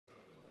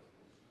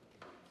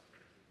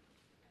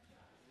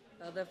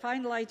The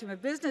final item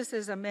of business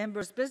is a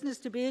members' business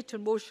debate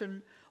on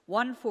motion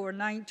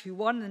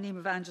 14921 in the name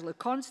of Angela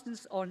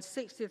Constance on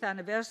 60th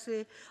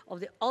anniversary of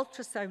the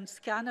ultrasound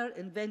scanner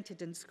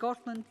invented in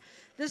Scotland.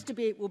 This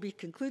debate will be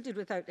concluded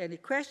without any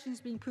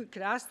questions being put.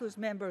 Can I ask those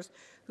members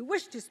who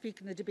wish to speak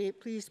in the debate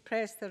please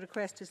press the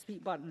request to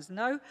speak buttons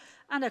now,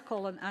 and I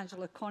call on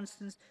Angela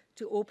Constance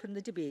to open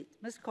the debate.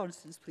 Ms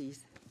Constance,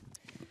 please.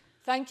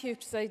 Thank you,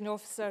 Presiding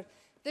Officer.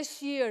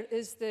 This year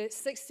is the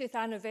 60th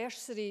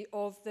anniversary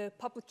of the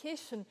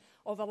publication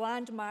of a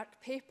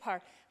landmark paper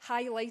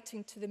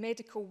highlighting to the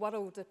medical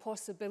world the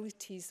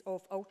possibilities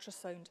of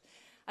ultrasound.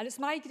 And it's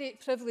my great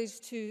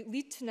privilege to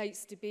lead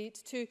tonight's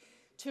debate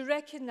to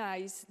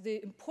recognise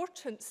the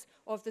importance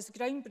of this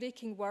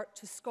groundbreaking work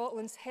to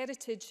Scotland's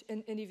heritage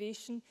and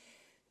innovation,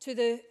 to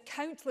the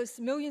countless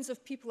millions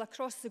of people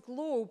across the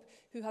globe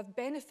who have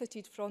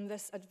benefited from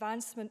this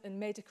advancement in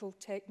medical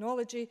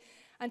technology,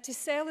 and to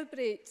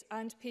celebrate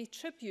and pay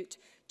tribute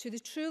to the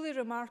truly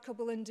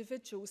remarkable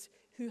individuals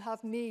who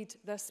have made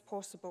this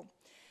possible.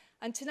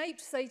 And tonight,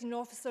 Presiding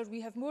Officer,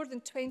 we have more than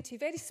 20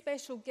 very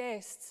special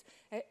guests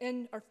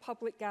in our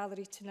public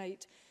gallery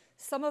tonight.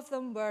 Some of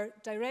them were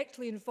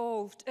directly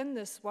involved in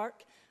this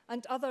work,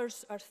 and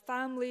others are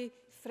family,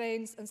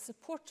 friends and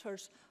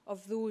supporters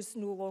of those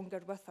no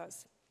longer with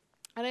us.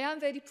 And I am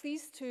very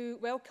pleased to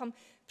welcome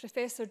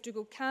Professor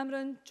Dougal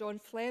Cameron, John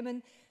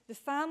Fleming, the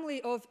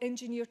family of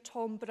engineer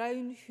Tom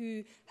Brown,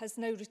 who has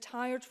now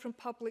retired from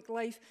public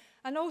life,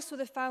 and also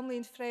the family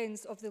and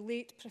friends of the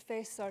late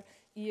Professor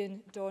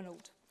Ian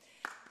Donald.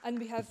 And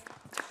we have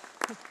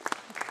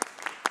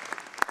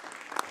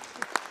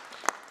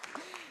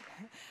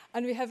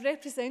and we have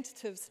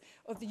representatives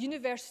of the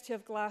University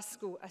of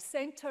Glasgow, a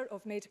centre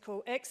of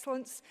medical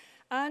excellence,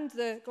 and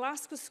the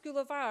Glasgow School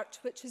of Art,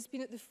 which has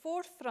been at the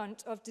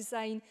forefront of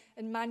design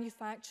and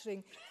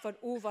manufacturing for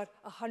over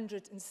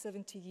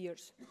 170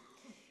 years.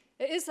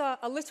 It is a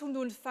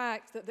little-known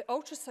fact that the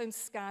ultrasound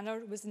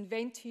scanner was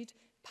invented,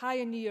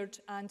 pioneered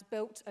and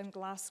built in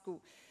Glasgow.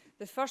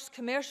 The first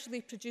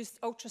commercially produced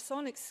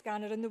ultrasonic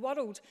scanner in the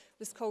world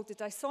was called the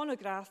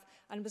Dysonograph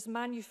and was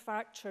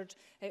manufactured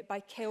by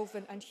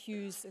Kelvin and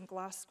Hughes in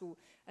Glasgow.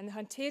 And the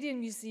Hunterian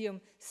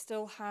Museum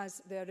still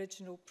has the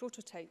original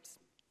prototypes.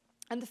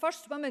 And the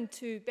first women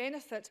to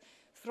benefit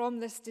from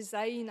this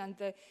design and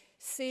the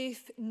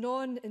safe,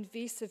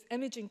 non-invasive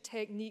imaging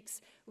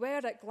techniques were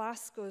at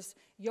Glasgow's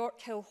York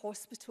Hill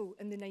Hospital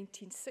in the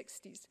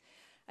 1960s.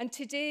 And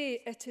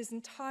today it is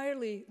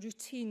entirely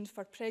routine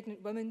for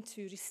pregnant women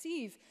to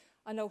receive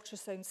an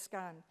ultrasound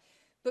scan.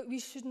 But we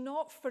should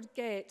not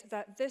forget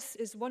that this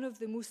is one of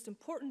the most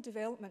important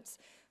developments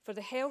for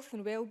the health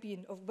and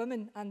well-being of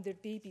women and their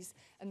babies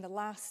in the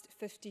last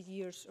 50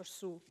 years or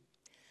so.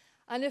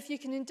 And if you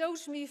can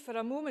indulge me for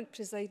a moment,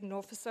 Presiding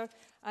Officer,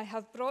 I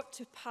have brought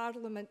to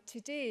Parliament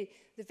today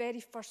the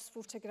very first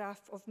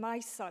photograph of my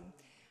son.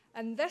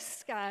 And this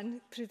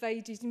scan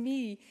provided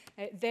me,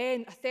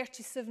 then a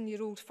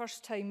 37-year-old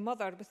first-time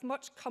mother, with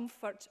much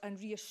comfort and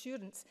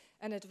reassurance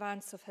in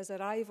advance of his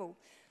arrival.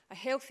 A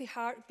healthy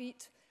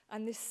heartbeat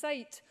and the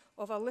sight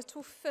of a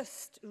little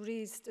fist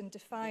raised in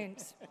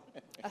defiance,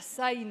 a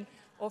sign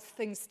of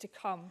things to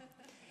come.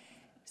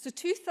 So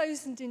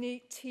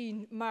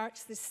 2018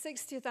 marks the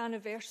 60th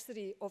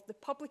anniversary of the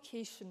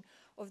publication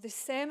of the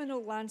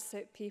seminal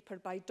Lancet paper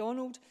by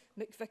Donald,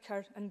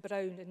 McVicar and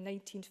Brown in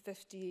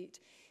 1958,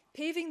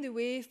 paving the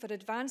way for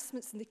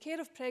advancements in the care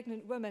of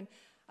pregnant women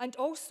and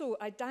also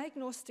a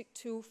diagnostic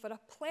tool for a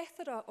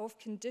plethora of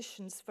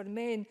conditions for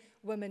men,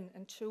 women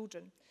and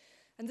children.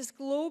 And this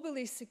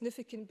globally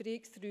significant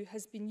breakthrough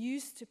has been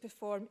used to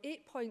perform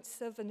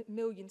 8.7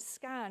 million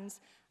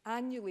scans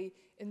annually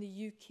in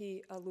the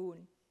UK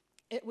alone.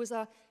 It was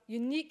a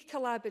unique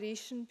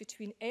collaboration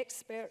between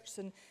experts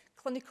in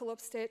clinical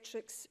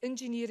obstetrics,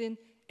 engineering,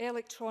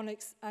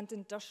 electronics and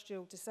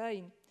industrial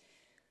design.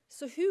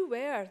 So who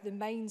were the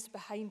minds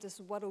behind this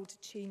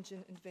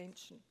world-changing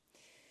invention?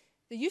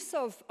 The use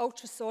of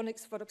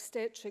ultrasonics for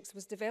obstetrics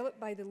was developed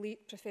by the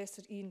late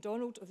Professor Ian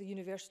Donald of the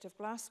University of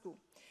Glasgow.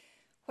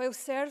 While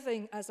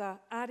serving as a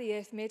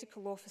RAF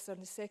medical officer in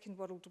the Second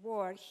World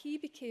War, he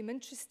became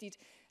interested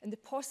in the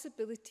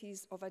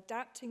possibilities of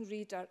adapting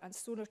radar and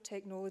sonar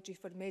technology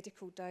for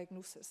medical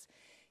diagnosis.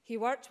 He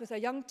worked with a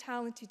young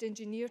talented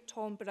engineer,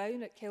 Tom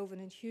Brown, at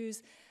Kelvin and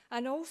Hughes,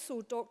 and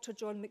also Dr.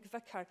 John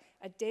McVicar,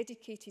 a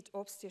dedicated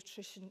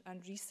obstetrician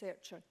and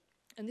researcher.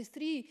 And the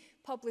three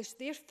published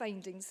their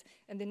findings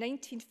in the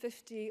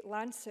 1950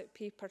 Lancet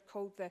paper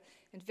called The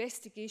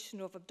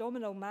Investigation of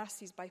Abdominal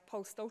Masses by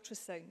Pulsed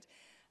Ultrasound.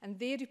 And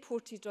they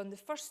reported on the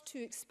first two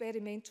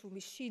experimental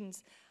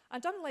machines.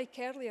 And unlike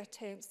earlier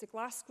attempts, the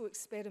Glasgow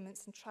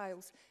experiments and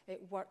trials,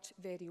 it worked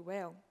very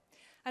well.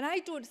 And I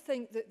don't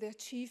think that the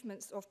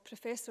achievements of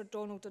Professor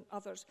Donald and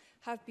others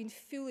have been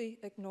fully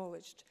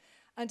acknowledged.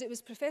 And it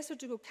was Professor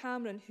Dougal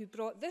Cameron who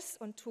brought this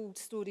untold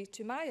story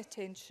to my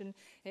attention,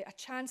 a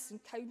chance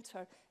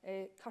encounter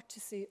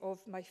courtesy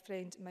of my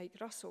friend Mike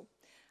Russell.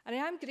 And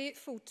I am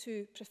grateful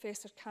to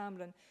Professor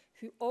Cameron,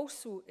 who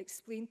also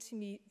explained to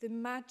me the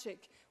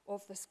magic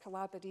of this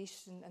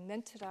collaboration and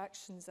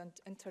interactions and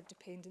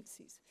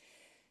interdependencies.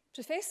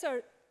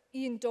 Professor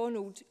Ian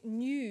Donald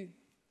knew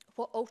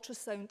what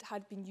ultrasound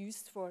had been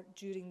used for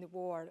during the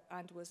war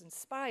and was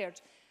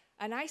inspired,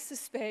 and I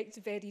suspect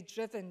very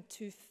driven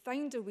to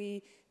find a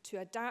way to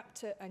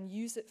adapt it and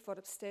use it for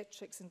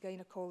obstetrics and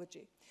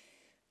gynecology.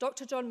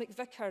 Dr. John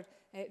McVicar,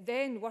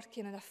 then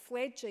working in a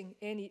fledgling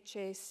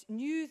NHS,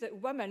 knew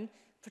that women,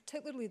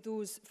 particularly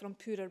those from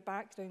poorer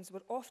backgrounds,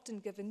 were often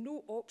given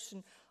no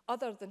option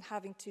other than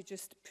having to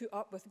just put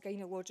up with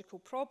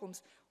gynecological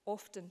problems,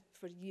 often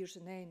for years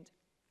on end.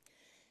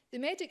 The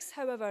medics,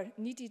 however,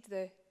 needed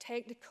the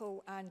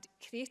technical and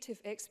creative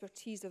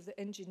expertise of the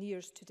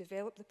engineers to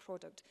develop the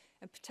product,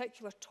 in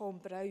particular Tom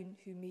Brown,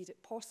 who made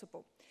it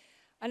possible.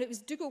 And it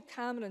was Dougal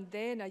Cameron,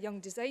 then a young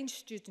design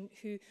student,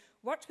 who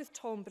worked with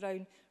Tom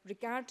Brown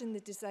regarding the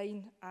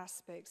design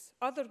aspects.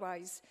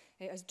 Otherwise,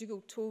 as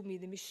Dougal told me,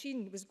 the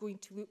machine was going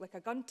to look like a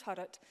gun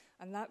turret,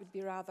 and that would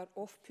be rather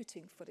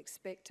off-putting for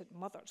expectant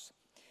mothers.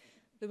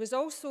 There was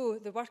also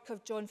the work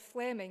of John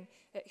Fleming,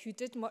 who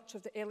did much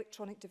of the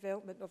electronic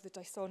development of the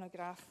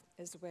dysonograph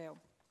as well.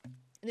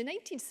 In the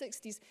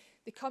 1960s,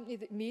 the company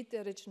that made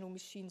the original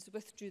machines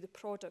withdrew the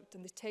product,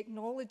 and the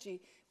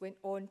technology went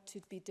on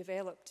to be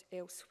developed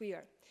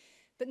elsewhere.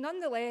 But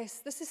nonetheless,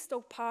 this is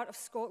still part of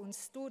Scotland's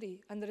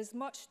story, and there is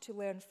much to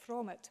learn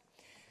from it.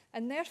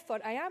 And therefore,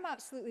 I am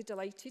absolutely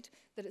delighted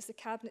that it's the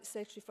Cabinet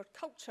Secretary for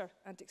Culture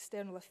and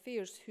External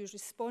Affairs who is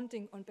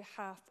responding on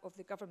behalf of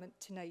the Government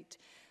tonight,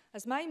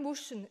 as my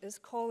motion is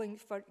calling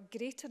for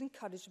greater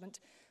encouragement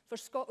for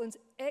Scotland's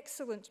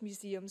excellent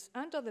museums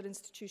and other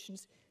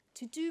institutions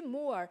to do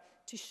more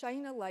to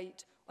shine a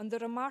light on the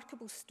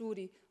remarkable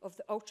story of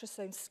the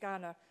ultrasound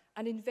scanner,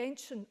 an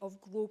invention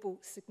of global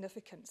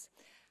significance.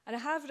 And I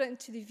have written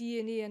to the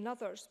V&A and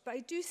others, but I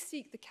do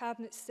seek the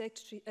Cabinet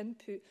Secretary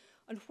input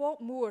on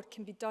what more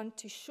can be done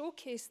to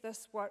showcase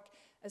this work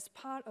as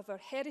part of our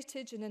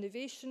heritage and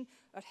innovation,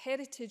 our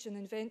heritage and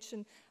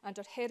invention, and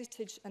our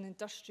heritage and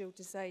industrial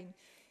design.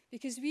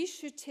 Because we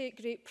should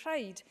take great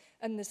pride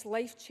in this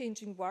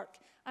life-changing work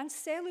and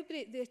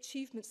celebrate the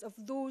achievements of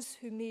those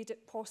who made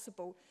it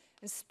possible,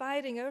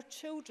 inspiring our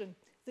children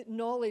that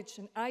knowledge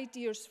and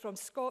ideas from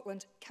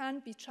Scotland can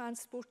be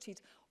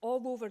transported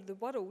all over the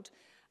world,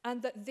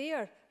 and that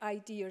their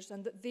ideas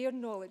and that their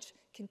knowledge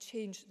can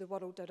change the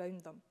world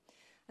around them.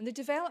 And the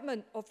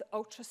development of the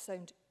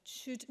ultrasound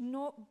should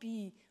not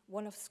be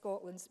one of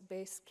Scotland's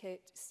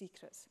best-kept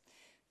secrets.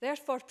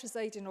 Therefore,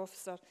 Presiding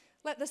Officer,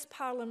 let this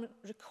Parliament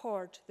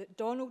record that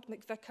Donald,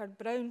 McVicar,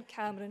 Brown,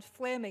 Cameron,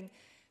 Fleming,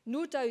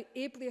 no doubt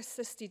ably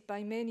assisted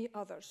by many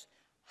others,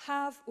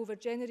 have over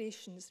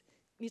generations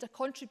made a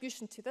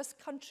contribution to this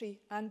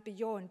country and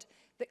beyond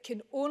that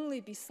can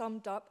only be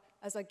summed up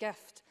as a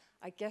gift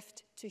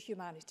to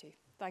humanity.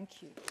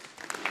 Thank you.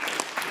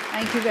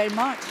 Thank you very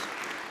much.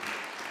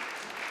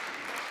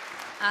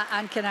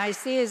 And can I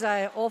say, as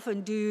I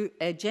often do,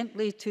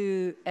 gently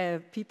to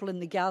people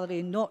in the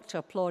gallery not to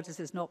applaud, as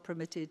is not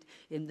permitted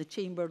in the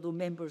chamber, though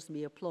members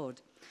may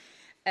applaud.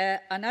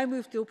 I now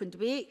move to open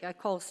debate. I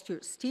call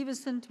Stuart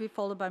Stevenson to be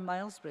followed by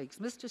Miles Briggs.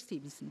 Mr.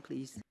 Stevenson,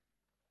 please.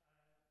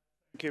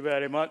 Thank you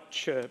very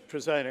much,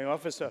 Presiding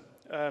Officer.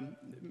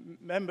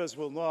 Members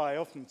will know I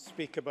often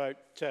speak about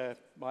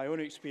my own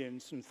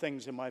experience and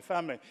things in my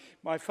family.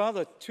 My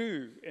father,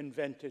 too,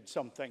 invented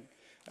something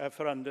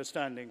for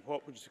understanding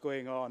what was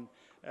going on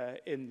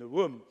in the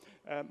womb.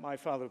 My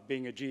father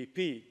being a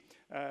GP,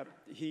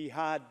 he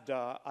had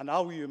an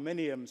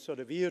aluminium sort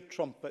of ear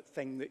trumpet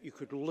thing that you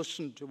could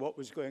listen to what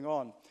was going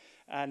on.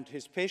 And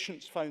his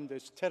patients found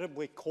this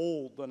terribly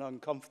cold and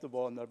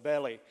uncomfortable on their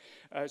belly.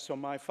 So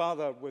my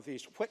father, with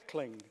his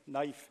whittling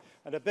knife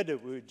and a bit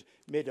of wood,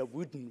 made a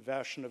wooden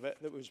version of it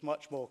that was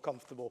much more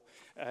comfortable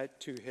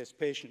to his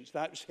patients.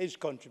 That was his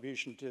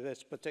contribution to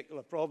this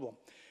particular problem.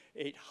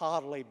 It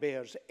hardly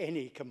bears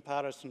any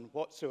comparison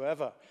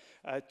whatsoever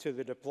to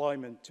the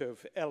deployment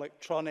of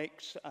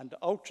electronics and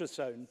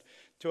ultrasound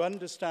to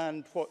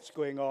understand what's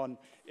going on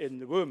in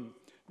the womb.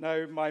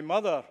 Now, my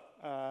mother,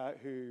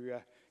 who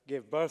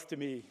gave birth to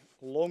me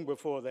long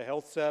before the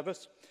health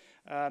service,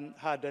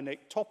 had an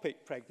ectopic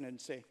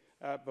pregnancy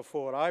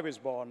before I was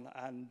born,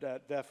 and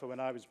therefore when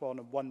I was born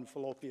on one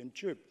fallopian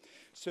tube.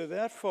 So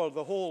therefore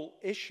the whole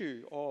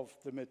issue of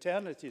the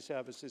maternity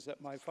services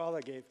that my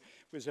father gave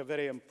was a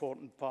very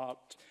important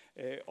part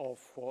of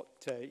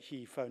what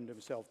he found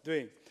himself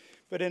doing.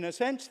 But in a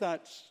sense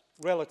that's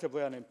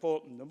relatively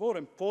unimportant. The more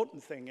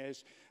important thing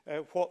is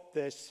what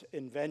this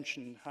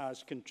invention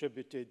has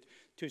contributed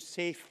to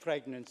safe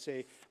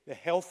pregnancy, the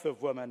health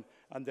of women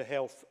and the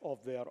health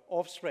of their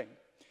offspring.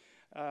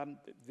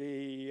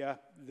 The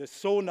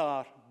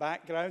sonar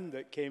background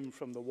that came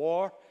from the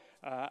war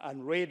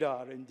and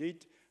radar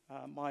indeed.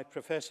 My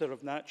professor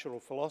of natural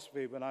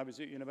philosophy when I was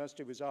at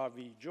university was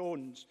R.V.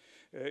 Jones,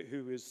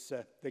 who was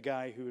the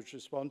guy who was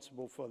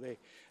responsible for the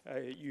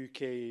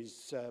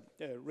UK's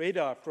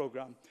radar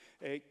programme,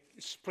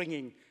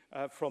 springing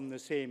from the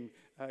same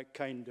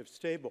kind of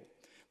stable.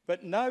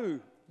 But now,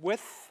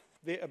 with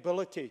the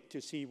ability to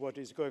see what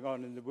is going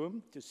on in the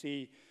womb, to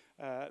see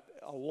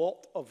a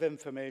lot of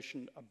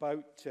information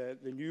about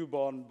the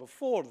newborn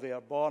before they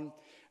are born,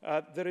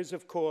 there is,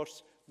 of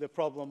course, the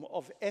problem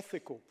of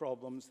ethical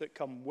problems that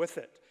come with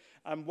it.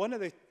 And one of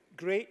the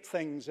great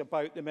things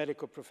about the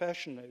medical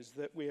profession is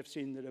that we have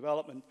seen the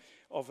development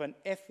of an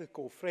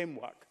ethical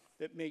framework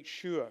that makes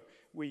sure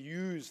we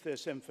use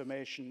this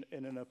information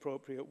in an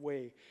appropriate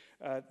way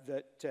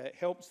that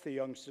helps the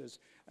youngsters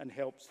and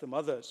helps the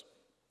mothers.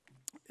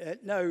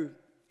 Now,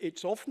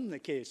 it's often the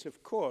case,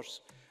 of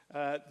course,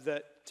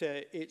 that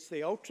it's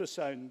the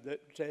ultrasound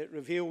that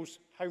reveals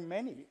how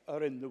many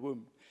are in the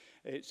womb.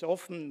 It's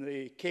often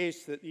the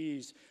case that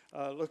these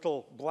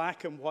little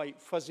black and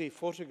white fuzzy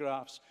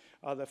photographs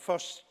are the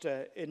first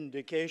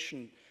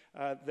indication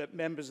that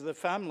members of the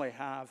family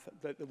have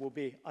that there will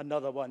be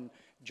another one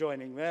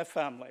joining their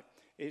family.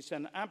 It's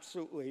an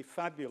absolutely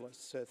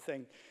fabulous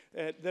thing.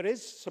 There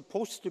is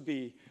supposed to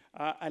be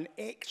an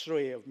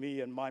X-ray of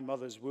me in my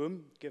mother's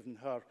womb, given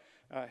her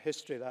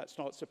history. That's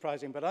not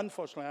surprising, but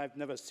unfortunately I've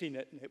never seen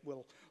it, and it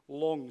will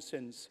long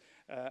since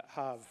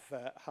have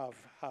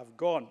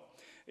gone.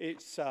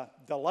 It's a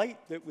delight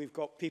that we've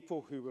got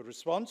people who were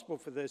responsible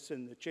for this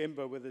in the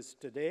chamber with us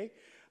today.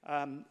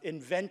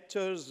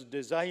 Inventors,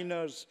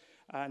 designers,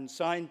 and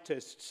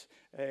scientists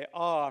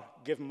are,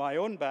 given my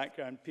own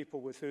background,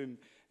 people with whom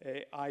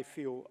I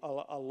feel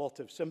a lot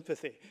of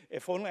sympathy.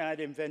 If only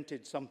I'd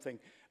invented something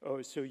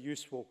so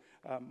useful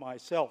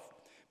myself.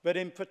 But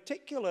in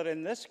particular,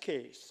 in this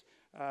case,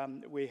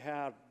 we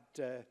heard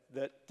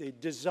that the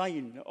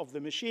design of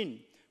the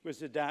machine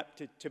was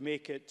adapted to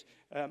make it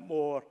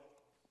more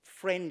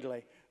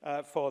friendly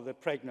for the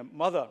pregnant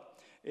mother.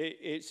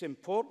 It's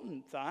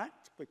important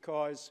that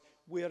because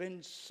we're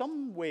in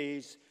some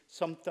ways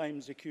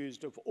sometimes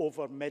accused of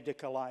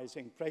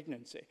over-medicalizing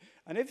pregnancy.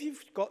 And if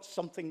you've got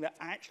something that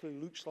actually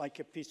looks like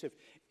a piece of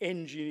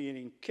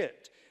engineering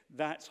kit,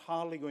 that's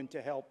hardly going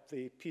to help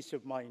the peace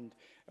of mind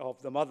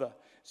of the mother.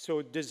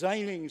 So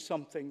designing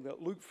something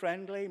that looked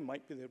friendly,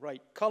 might be the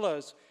right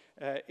colors,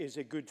 is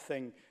a good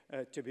thing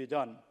to be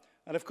done.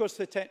 And of course,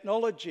 the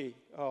technology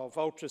of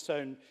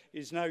ultrasound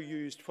is now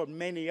used for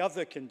many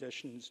other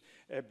conditions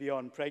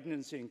beyond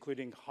pregnancy,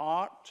 including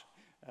heart.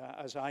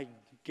 As I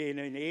gain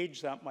in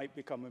age, that might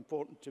become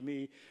important to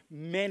me.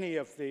 Many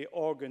of the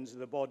organs of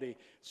the body.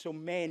 So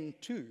men,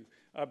 too,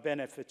 are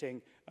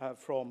benefiting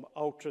from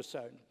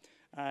ultrasound.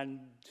 And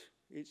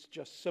it's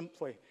just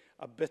simply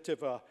a bit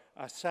of a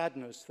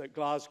sadness that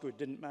Glasgow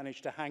didn't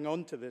manage to hang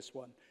on to this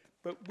one.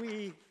 But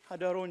we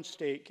had our own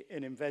stake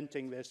in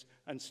inventing this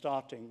and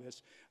starting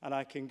this. And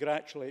I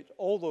congratulate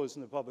all those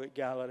in the public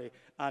gallery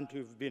and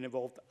who've been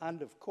involved.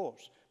 And, of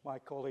course, my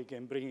colleague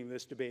in bringing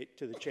this debate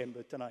to the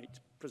chamber tonight.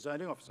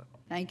 Presiding Officer.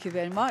 Thank you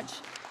very much.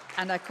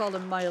 And I call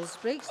on Miles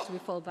Briggs to be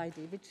followed by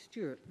David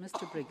Stewart.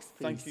 Mr Briggs,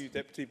 please. Thank you,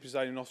 Deputy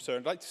Presiding Officer.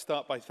 I'd like to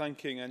start by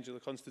thanking Angela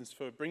Constance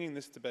for bringing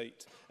this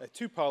debate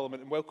to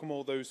Parliament and welcome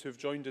all those who have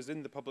joined us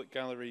in the public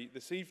gallery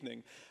this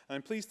evening. And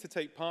I'm pleased to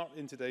take part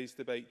in today's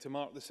debate to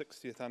mark the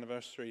 60th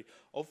anniversary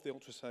of the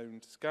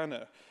ultrasound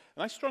scanner.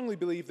 And I strongly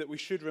believe that we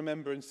should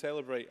remember and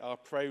celebrate our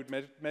proud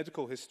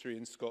medical history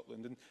in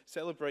Scotland and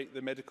celebrate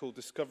the medical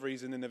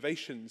discoveries and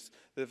innovations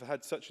that have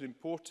had such an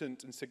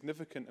important and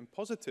significant and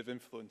positive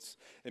influence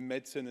in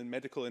medicine and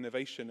medical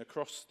innovation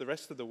across the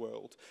rest of the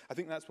world. I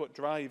think that's what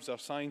drives our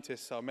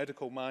scientists, our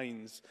medical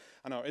minds,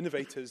 and our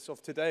innovators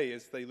of today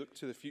as they look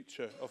to the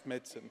future of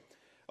medicine.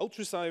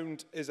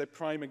 Ultrasound is a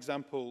prime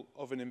example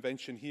of an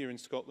invention here in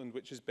Scotland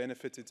which has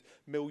benefited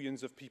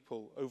millions of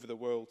people over the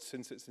world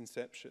since its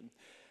inception.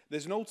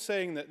 There's an old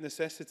saying that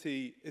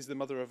necessity is the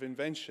mother of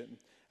invention,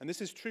 and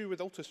this is true with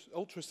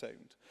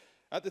ultrasound.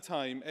 At the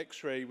time,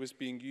 X-ray was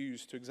being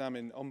used to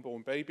examine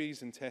unborn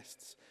babies, and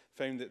tests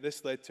found that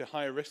this led to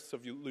higher risks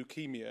of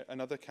leukemia and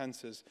other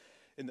cancers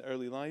in the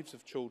early lives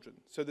of children.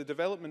 So the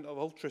development of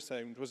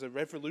ultrasound was a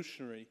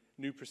revolutionary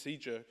new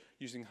procedure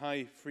using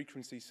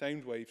high-frequency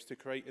sound waves to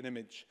create an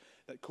image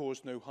that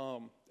caused no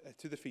harm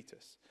to the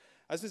fetus.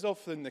 As is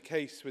often the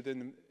case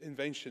within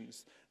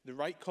inventions, the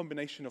right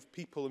combination of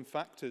people and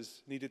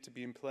factors needed to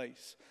be in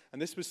place.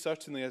 And this was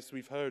certainly, as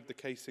we've heard, the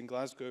case in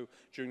Glasgow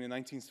during the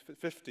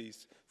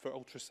 1950s for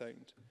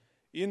ultrasound.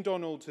 Ian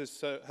Donald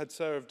had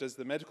served as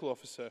the medical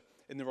officer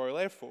in the Royal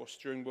Air Force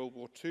during World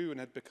War II and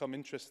had become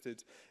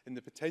interested in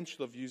the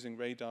potential of using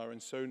radar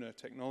and sonar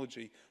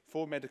technology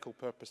for medical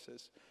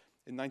purposes.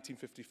 In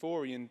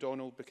 1954, Ian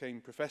Donald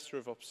became Professor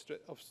of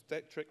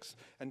Obstetrics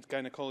and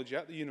Gynecology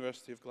at the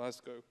University of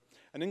Glasgow.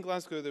 And in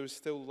Glasgow, there was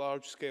still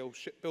large-scale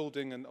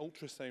shipbuilding and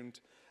ultrasound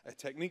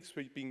techniques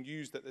were being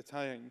used at the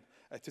time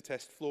to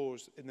test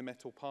flaws in the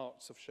metal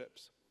parts of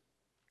ships.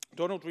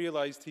 Donald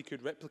realised he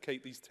could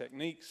replicate these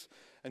techniques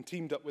and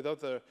teamed up with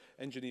other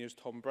engineers,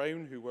 Tom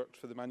Brown, who worked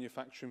for the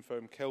manufacturing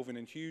firm Kelvin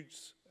and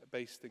Hughes,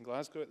 based in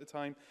Glasgow at the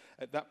time,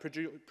 that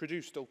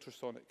produced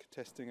ultrasonic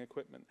testing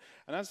equipment.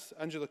 And as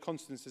Angela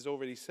Constance has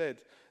already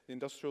said, the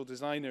industrial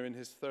designer in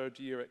his third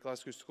year at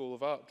Glasgow School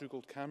of Art,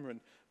 Dougal Cameron,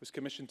 was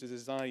commissioned to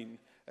design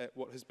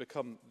what has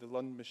become the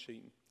Lund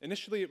machine.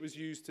 Initially, it was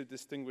used to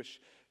distinguish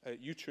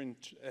uterine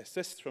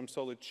cysts from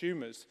solid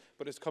tumours,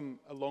 but it's come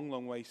a long,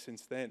 long way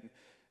since then.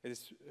 It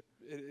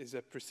is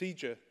a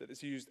procedure that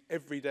is used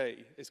every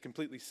day, is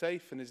completely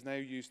safe, and is now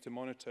used to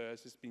monitor,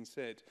 as has been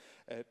said,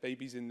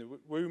 babies in the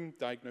womb,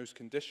 diagnose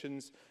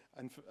conditions,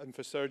 and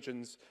for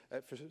surgeons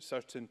for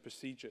certain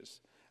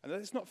procedures. And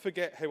let's not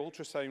forget how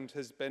ultrasound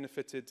has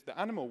benefited the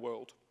animal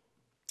world,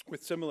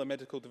 with similar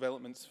medical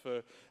developments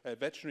for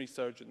veterinary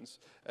surgeons.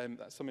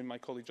 That's something my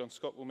colleague John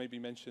Scott will maybe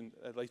mention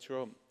later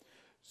on.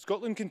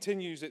 Scotland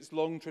continues its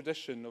long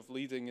tradition of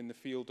leading in the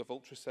field of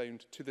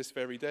ultrasound to this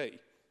very day.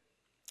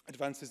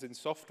 Advances in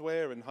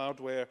software and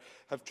hardware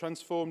have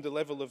transformed the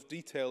level of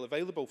detail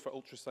available for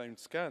ultrasound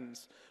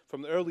scans.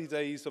 From the early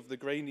days of the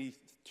grainy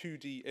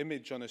 2D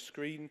image on a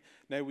screen,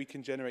 now we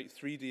can generate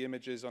 3D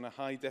images on a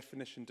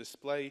high-definition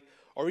display,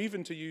 or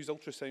even to use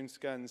ultrasound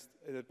scans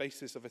on the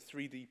basis of a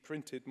 3D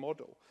printed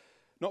model.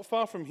 Not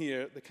far from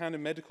here, the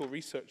Canon Medical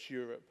Research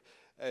Europe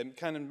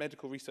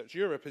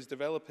is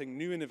developing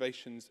new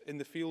innovations in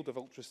the field of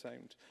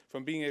ultrasound,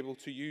 from being able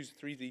to use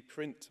 3D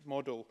print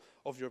model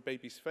of your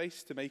baby's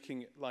face to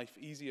making life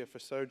easier for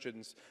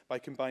surgeons by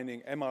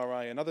combining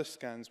MRI and other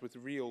scans with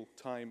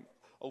real-time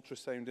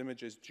ultrasound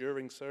images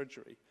during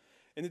surgery.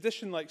 In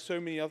addition, like so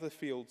many other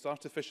fields,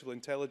 artificial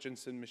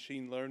intelligence and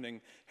machine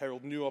learning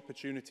herald new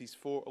opportunities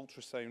for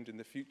ultrasound in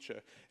the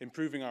future,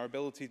 improving our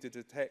ability to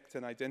detect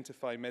and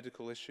identify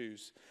medical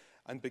issues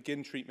and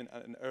begin treatment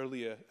at an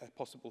earlier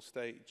possible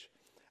stage.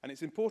 And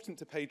it's important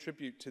to pay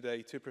tribute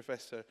today to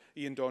Professor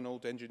Ian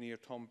Donald, Engineer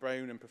Tom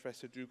Brown, and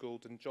Professor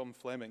Dugald and John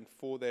Fleming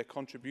for their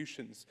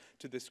contributions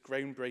to this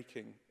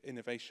groundbreaking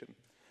innovation.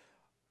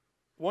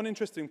 One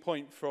interesting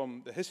point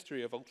from the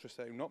history of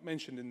ultrasound, not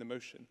mentioned in the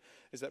motion,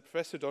 is that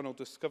Professor Donald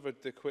discovered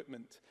the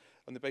equipment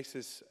on the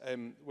basis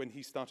when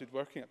he started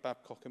working at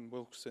Babcock and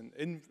Wilson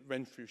in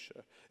Renfrew,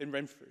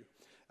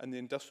 and the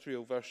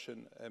industrial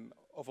version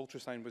of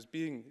ultrasound was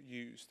being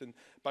used. And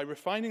by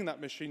refining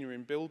that machinery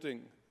and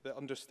building the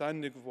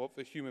understanding of what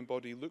the human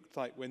body looked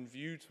like when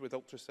viewed with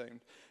ultrasound,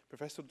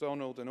 Professor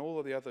Donald and all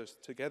of the others,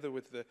 together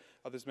with the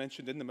others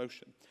mentioned in the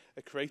motion,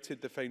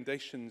 created the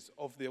foundations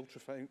of the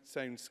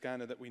ultrasound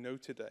scanner that we know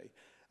today.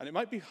 And it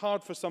might be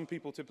hard for some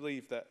people to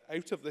believe that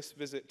out of this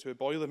visit to a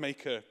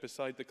Boilermaker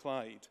beside the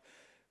Clyde,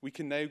 we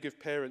can now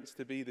give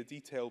parents-to-be the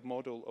detailed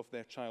model of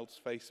their child's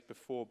face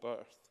before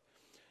birth.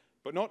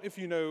 But not if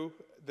you know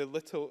a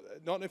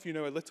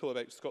little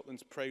about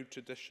Scotland's proud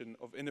tradition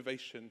of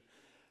innovation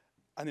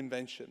and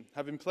invention.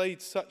 Having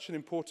played such an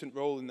important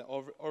role in the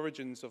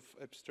origins of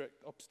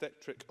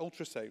obstetric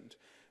ultrasound,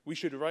 we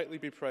should rightly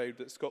be proud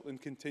that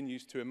Scotland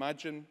continues to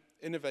imagine,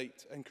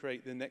 innovate, and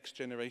create the next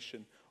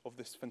generation of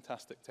this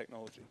fantastic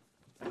technology.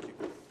 Thank you.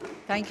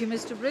 Thank you,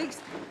 Mr. Briggs.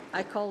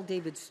 I call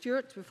David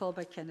Stewart, to be followed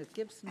by Kenneth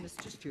Gibson.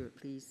 Mr. Stewart,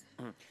 please.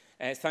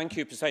 Thank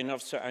you, Presiding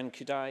Officer, and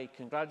could I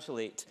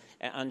congratulate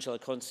Angela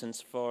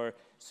Constance for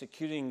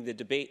securing the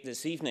debate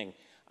this evening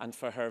and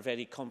for her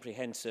very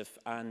comprehensive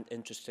and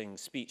interesting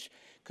speech.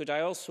 Could I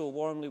also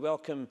warmly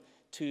welcome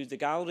to the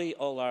gallery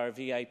all our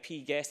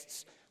VIP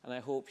guests, and I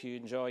hope you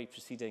enjoy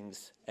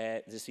proceedings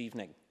this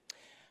evening.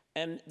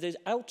 The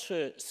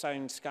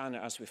ultrasound scanner,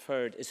 as we've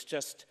heard, is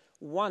just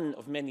one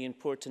of many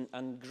important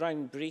and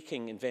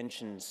groundbreaking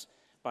inventions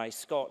by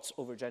Scots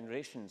over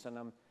generations, and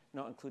I'm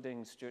not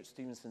including Stuart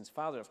Stevenson's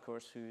father, of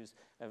course, who's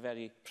a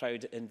very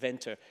proud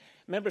inventor.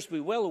 Members will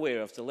be well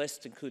aware of the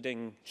list,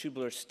 including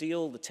tubular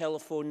steel, the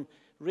telephone,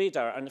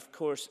 radar, and of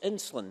course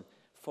insulin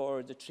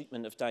for the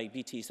treatment of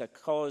diabetes, a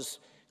cause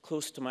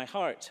close to my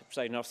heart,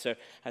 Presiding Officer,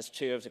 as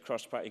chair of the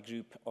cross-party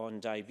group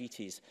on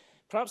diabetes.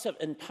 Perhaps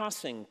in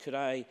passing, could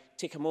I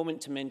take a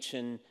moment to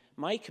mention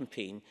my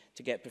campaign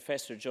to get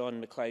Professor John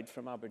MacLeod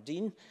from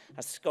Aberdeen,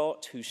 a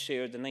Scot who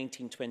shared the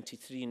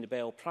 1923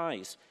 Nobel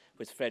Prize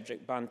with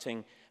Frederick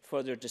Banting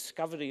for their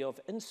discovery of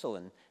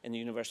insulin in the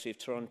University of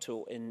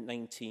Toronto in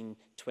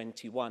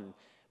 1921.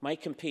 My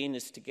campaign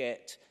is to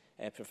get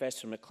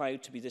Professor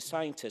MacLeod to be the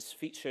scientist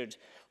featured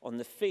on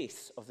the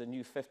face of the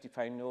new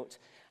 £50 note,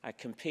 a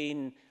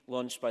campaign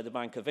launched by the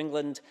Bank of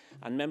England,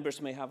 and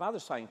members may have other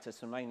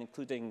scientists in mind,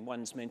 including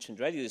ones mentioned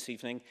already this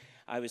evening.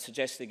 I would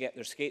suggest they get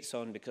their skates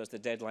on because the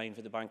deadline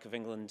for the Bank of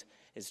England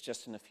is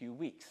just in a few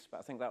weeks.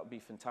 But I think that would be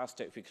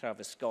fantastic if we could have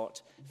a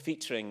Scot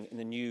featuring in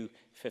the new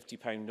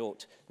 £50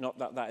 note. Not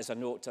that that is a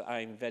note that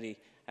I'm very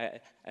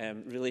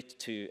related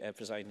to,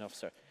 Presiding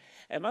Officer.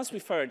 As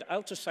we've heard,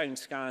 ultrasound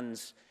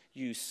scans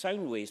use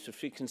sound waves for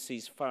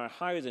frequencies far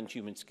higher than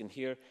humans can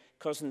hear,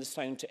 causing the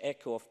sound to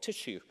echo off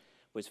tissue,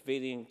 with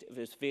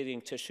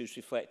varying tissues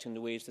reflecting the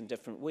waves in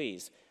different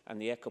ways,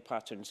 and the echo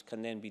patterns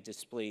can then be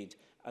displayed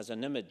as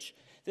an image.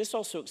 This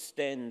also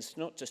extends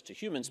not just to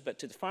humans, but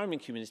to the farming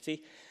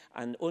community,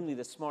 and only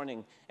this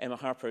morning, Emma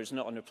Harper, who's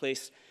not on her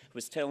place,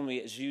 was telling me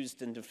it's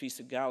used in Dumfries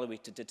and Galloway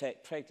to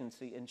detect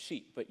pregnancy in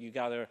sheep, but you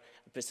gather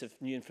a bit of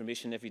new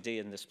information every day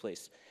in this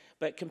place.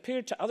 But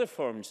compared to other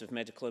forms of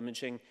medical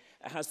imaging,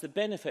 it has the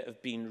benefit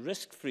of being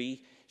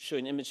risk-free,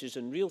 showing images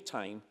in real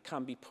time,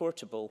 can be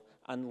portable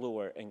and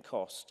lower in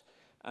cost.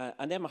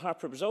 And Emma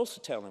Harper was also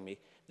telling me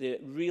the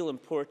real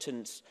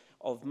importance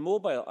of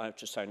mobile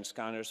ultrasound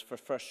scanners for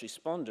first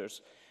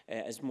responders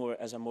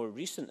as a more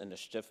recent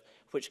initiative,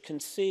 which can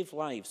save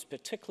lives,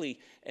 particularly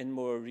in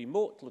more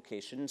remote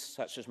locations,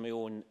 such as my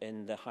own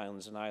in the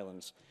Highlands and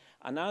Islands.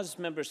 And as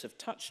members have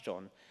touched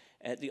on,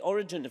 the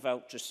origin of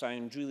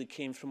ultrasound really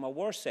came from a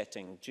war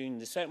setting. During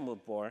the Second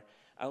World War,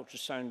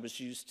 ultrasound was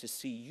used to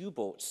see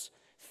U-boats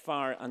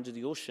far under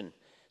the ocean.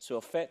 So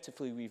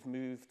effectively, we've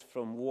moved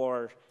from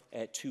war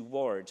to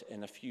ward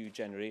in a few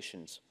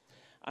generations.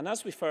 And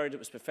as we've heard, it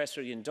was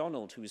Professor Ian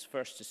Donald who was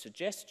first to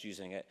suggest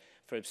using it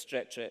for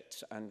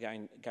obstetrics and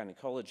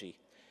gynecology.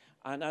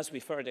 And as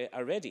we've heard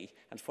already,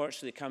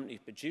 unfortunately, the company who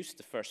produced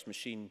the first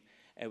machine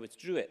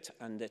withdrew it,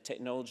 and the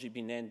technology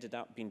ended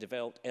up being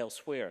developed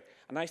elsewhere.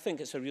 And I think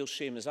it's a real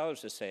shame, as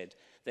others have said,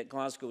 that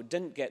Glasgow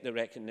didn't get the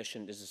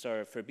recognition it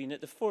deserved for being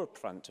at the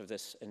forefront of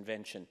this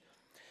invention.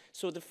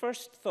 So the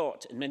first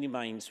thought in many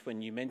minds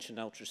when you mention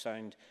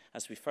ultrasound,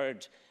 as we've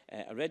heard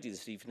already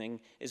this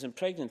evening, is in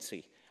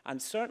pregnancy. And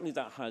certainly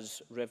that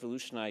has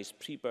revolutionised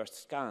pre-birth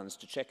scans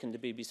to check in the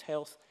baby's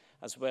health,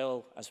 as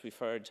well as we've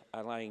heard,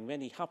 allowing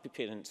many happy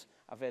parents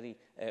a very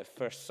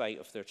first sight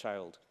of their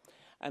child.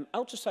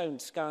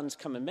 Ultrasound scans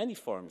come in many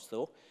forms,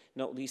 though,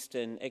 not least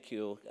in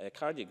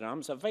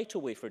echocardiograms, a vital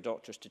way for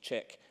doctors to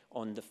check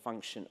on the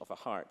function of a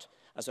heart.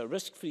 As a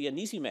risk-free and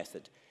easy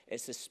method,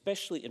 it's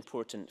especially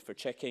important for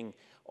checking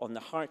on the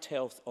heart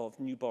health of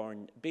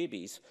newborn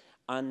babies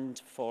and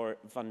for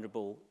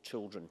vulnerable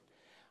children.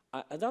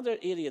 Another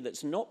area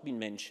that's not been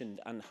mentioned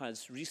and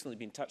has recently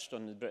been touched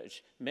on in the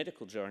British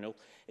Medical Journal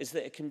is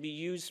that it can be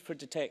used for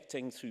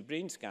detecting through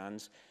brain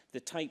scans the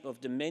type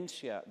of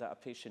dementia that a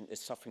patient is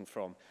suffering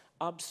from.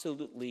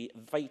 Absolutely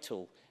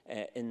vital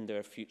in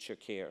their future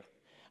care.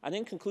 And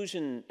in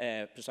conclusion,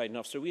 Presiding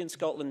Officer, we in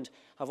Scotland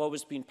have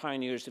always been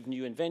pioneers of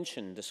new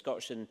invention. The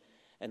Scottish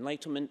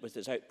Enlightenment, with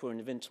its outpouring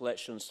of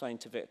intellectual and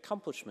scientific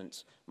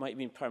accomplishments, might have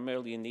been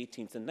primarily in the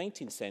 18th and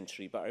 19th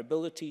century, but our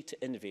ability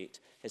to innovate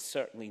has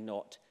certainly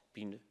not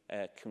been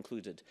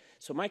concluded.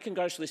 So my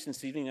congratulations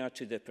this evening are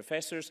to the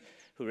professors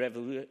who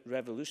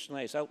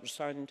revolutionised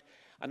ultrasound,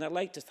 and I'd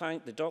like to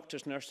thank the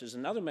doctors, nurses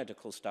and other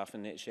medical staff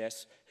in the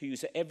NHS who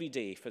use it every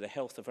day for the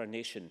health of our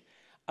nation.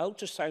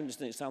 Ultrasound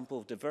is an example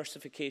of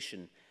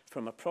diversification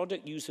from a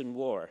product used in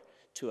war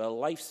to a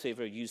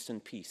lifesaver used in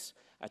peace,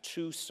 a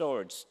true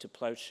swords to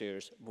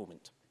ploughshares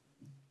moment.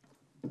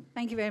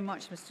 Thank you very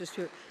much, Mr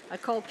Stewart. I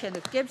call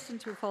Kenneth Gibson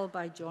to be followed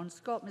by John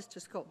Scott.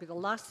 Mr Scott will be the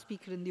last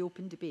speaker in the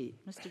open debate.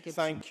 Mr Gibson.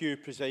 Thank you,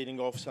 Presiding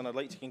Officer, and I'd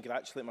like to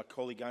congratulate my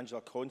colleague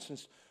Angela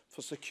Constance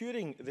for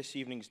securing this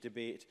evening's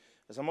debate,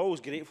 as I'm always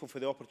grateful for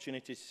the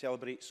opportunity to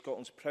celebrate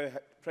Scotland's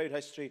proud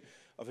history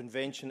of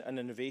invention and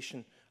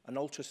innovation, and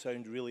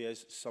ultrasound really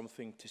is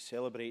something to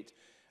celebrate.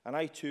 And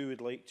I too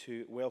would like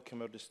to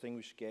welcome our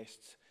distinguished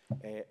guests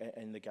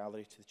in the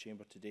gallery to the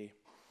chamber today.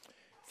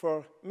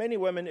 For many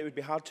women, it would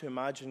be hard to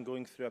imagine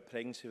going through a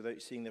pregnancy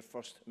without seeing their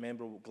first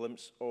memorable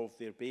glimpse of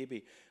their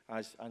baby,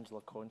 as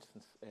Angela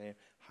Constance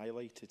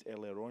highlighted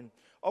earlier on.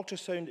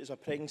 Ultrasound is a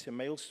pregnancy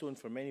milestone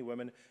for many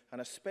women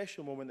and a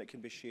special moment that can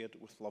be shared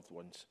with loved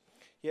ones.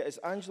 Yet, as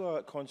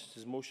Angela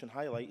Constance's motion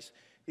highlights,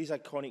 these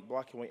iconic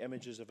black and white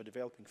images of a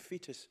developing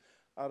fetus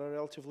are a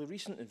relatively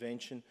recent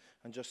invention,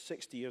 and just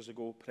 60 years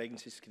ago,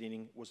 pregnancy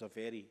screening was a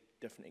very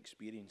different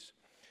experience.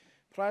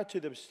 Prior to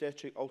the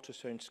obstetric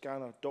ultrasound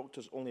scanner,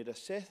 doctors only had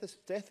a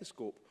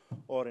stethoscope,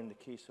 or in the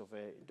case of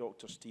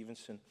Dr.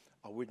 Stevenson,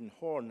 a wooden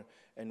horn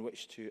in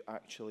which to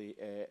actually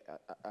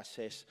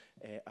assess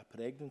a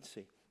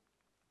pregnancy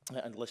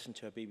and listen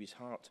to a baby's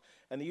heart.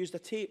 And they used a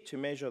tape to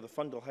measure the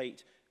fundal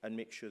height and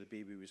make sure the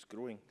baby was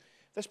growing.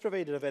 This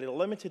provided a very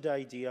limited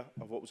idea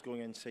of what was going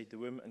inside the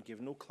womb and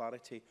gave no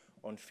clarity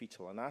on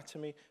fetal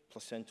anatomy,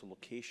 placental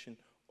location,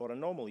 or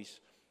anomalies,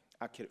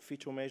 accurate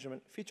fetal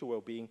measurement, fetal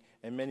well-being,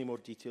 and many more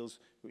details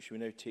which we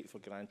now take for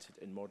granted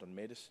in modern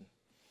medicine.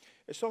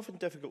 It's often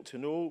difficult to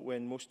know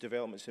when most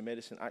developments in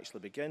medicine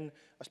actually begin,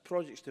 as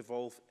projects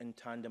evolve in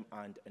tandem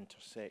and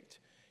intersect.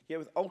 Yet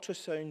with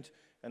ultrasound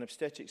and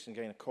obstetrics and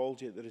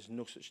gynecology, there is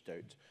no such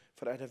doubt,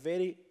 for it had a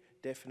very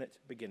definite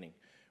beginning,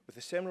 with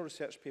a seminal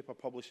research paper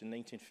published in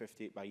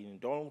 1958 by Ian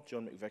Donald,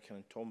 John McVicar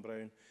and Tom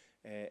Brown,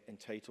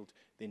 entitled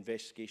The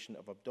Investigation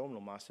of Abdominal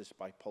Masses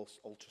by Pulse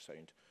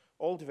Ultrasound.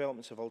 All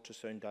developments of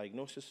ultrasound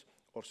diagnosis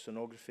or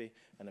sonography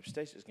and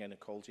obstetrics and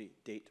gynecology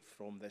date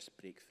from this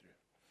breakthrough.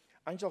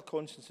 Angela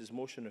Constance's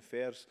motion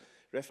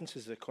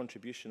references the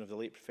contribution of the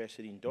late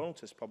Professor Ian Donald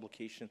to this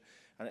publication,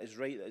 and it is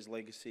right that his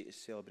legacy is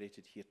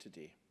celebrated here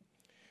today.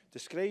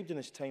 Described in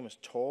his time as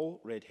tall,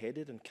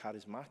 red-headed and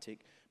charismatic,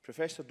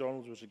 Professor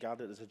Donald was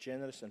regarded as a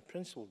generous and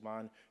principled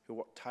man who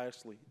worked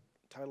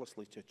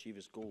tirelessly to achieve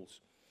his goals.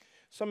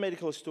 Some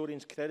medical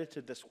historians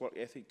credited this work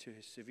ethic to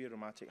his severe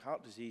rheumatic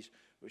heart disease,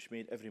 which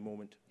made every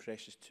moment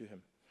precious to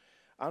him.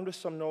 And with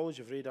some knowledge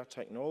of radar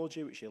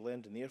technology, which he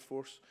learned in the Air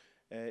Force,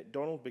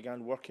 Donald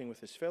began working with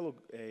his fellow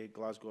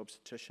Glasgow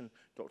obstetrician,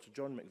 Dr.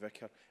 John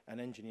McVicar, and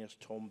engineers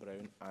Tom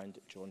Brown and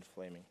John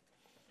Fleming.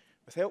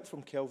 With help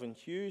from Kelvin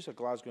Hughes, a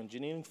Glasgow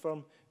engineering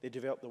firm, they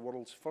developed the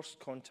world's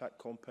first contact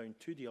compound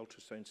 2D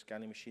ultrasound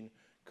scanning machine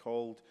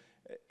called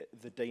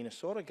the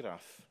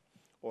dinosaurograph,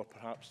 or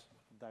perhaps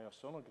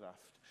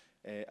diasonograph,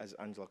 as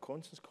Angela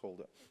Constance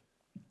called it.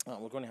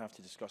 We're going to have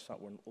to discuss that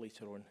one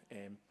later on,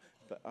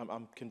 but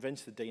I'm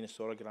convinced the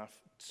dinosaurograph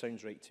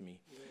sounds right to me.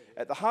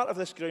 At the heart of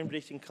this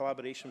groundbreaking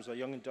collaboration was a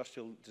young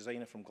industrial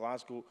designer from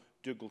Glasgow,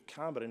 Dougal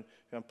Cameron,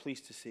 who I'm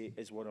pleased to say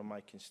is one of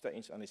my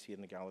constituents and is here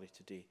in the gallery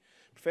today.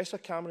 Professor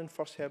Cameron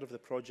first heard of the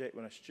project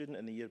when a student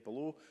in the year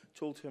below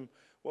told him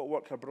what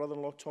work her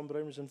brother-in-law Tom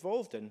Brown was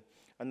involved in,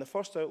 and the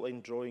first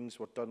outline drawings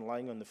were done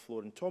lying on the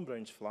floor in Tom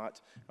Brown's flat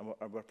and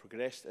were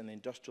progressed in the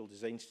industrial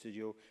design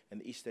studio in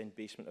the East End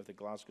basement of the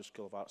Glasgow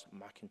School of Arts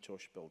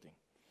Macintosh building.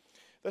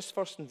 This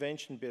first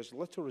invention bears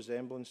little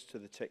resemblance to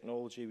the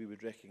technology we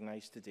would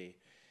recognise today.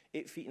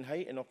 8 feet in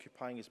height and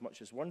occupying as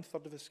much as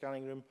 1/3 of the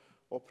scanning room,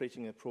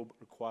 operating the probe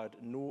required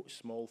no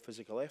small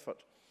physical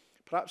effort.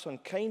 Perhaps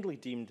unkindly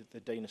deemed the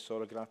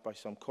dinosaurograph by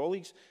some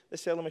colleagues, the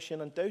selling machine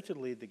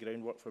undoubtedly laid the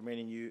groundwork for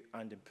many new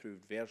and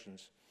improved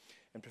versions.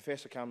 In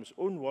Professor Cameron's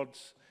own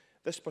words,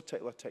 this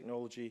particular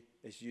technology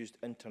is used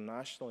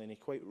internationally, and he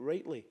quite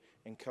rightly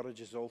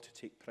encourages all to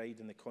take pride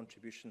in the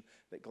contribution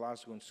that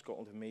Glasgow and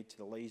Scotland have made to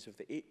the lives of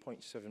the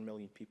 8.7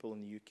 million people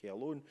in the UK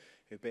alone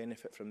who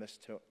benefit from this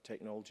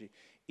technology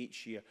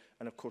each year.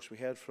 And of course we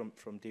heard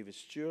from David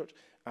Stewart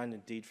and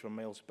indeed from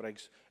Miles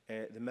Briggs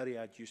the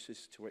myriad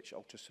uses to which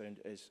ultrasound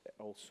is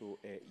also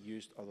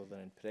used other than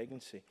in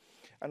pregnancy.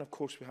 And of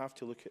course we have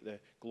to look at the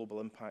global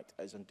impact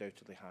it has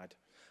undoubtedly had.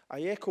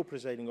 I echo,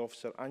 Presiding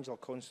Officer, Angela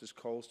Constance's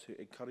calls to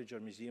encourage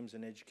our museums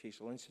and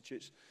educational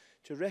institutes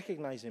to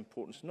recognise the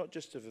importance not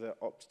just of the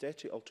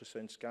obstetric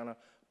ultrasound scanner,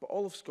 but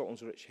all of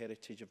Scotland's rich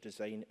heritage of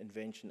design,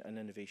 invention and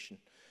innovation.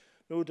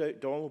 No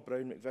doubt Donald,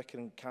 Brown,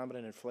 McVicker,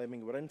 Cameron and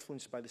Fleming were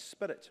influenced by the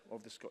spirit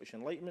of the Scottish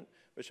Enlightenment,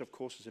 which of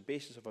course is the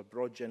basis of a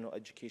broad general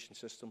education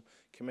system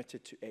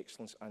committed to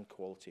excellence and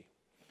quality.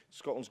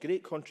 Scotland's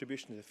great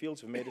contribution to the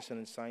fields of medicine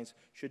and science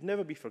should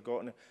never be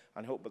forgotten,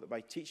 and hope that by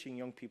teaching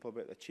young people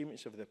about the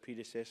achievements of their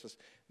predecessors,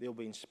 they'll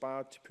be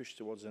inspired to push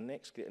towards the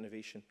next great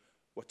innovation,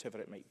 whatever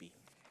it might be.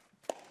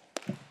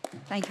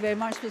 Thank you very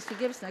much, Mr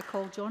Gibson. I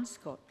call John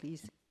Scott,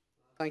 please.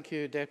 Thank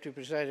you, Deputy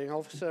Presiding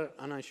Officer,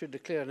 and I should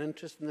declare an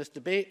interest in this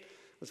debate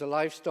as a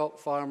livestock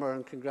farmer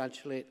and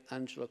congratulate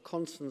Angela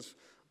Constance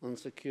on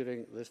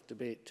securing this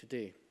debate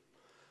today.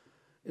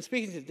 In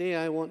speaking today,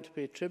 I want to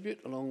pay tribute,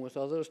 along with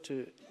others,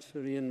 to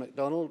Sir Ian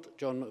MacDonald,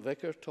 John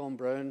McVicker, Tom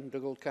Brown,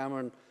 Dougal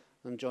Cameron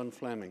and John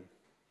Fleming.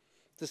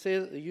 To say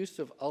that the use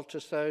of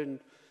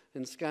ultrasound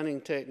in scanning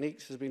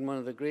techniques has been one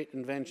of the great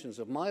inventions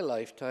of my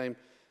lifetime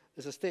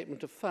is a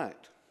statement of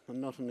fact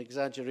and not an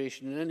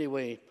exaggeration in any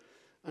way.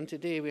 And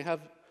today we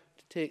have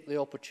to take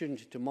the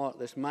opportunity to mark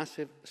this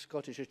massive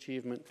Scottish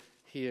achievement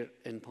here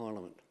in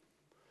Parliament.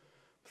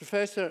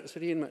 Professor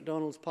Sir Ian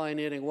MacDonald's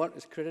pioneering work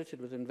is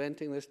credited with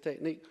inventing this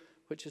technique,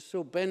 which has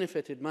so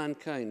benefited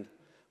mankind,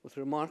 with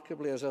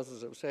remarkably, as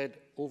others have said,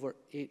 over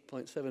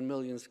 8.7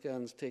 million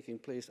scans taking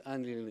place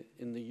annually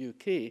in the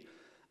UK,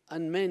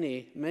 and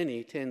many,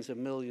 many tens of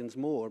millions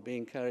more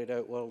being carried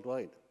out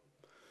worldwide.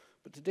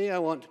 But today I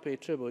want to pay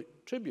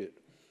tribute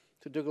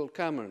to Dougal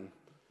Cameron,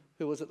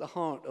 who was at the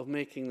heart of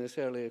making this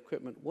early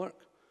equipment work,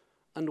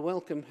 and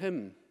welcome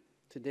him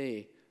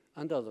today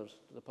and others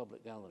to the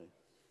public gallery.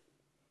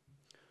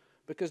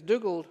 Because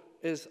Dougal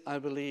is, I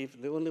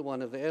believe, the only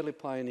one of the early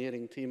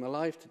pioneering team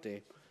alive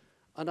today,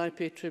 and I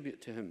pay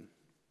tribute to him.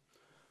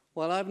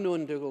 While I've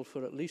known Dougal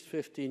for at least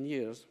 15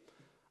 years,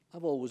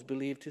 I've always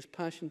believed his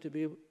passion to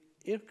be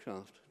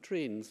aircraft,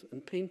 trains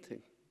and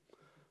painting.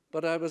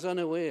 But I was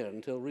unaware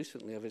until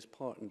recently of his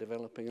part in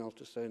developing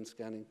ultrasound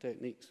scanning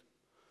techniques.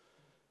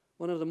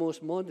 One of the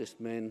most modest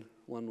men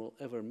one will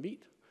ever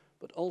meet,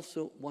 but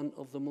also one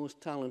of the most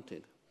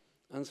talented.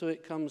 And so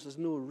it comes as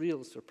no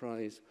real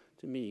surprise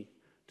to me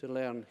to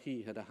learn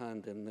he had a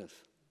hand in this.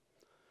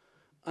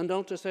 And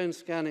ultrasound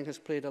scanning has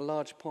played a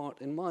large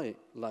part in my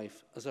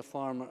life as a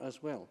farmer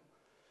as well,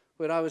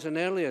 where I was an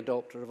early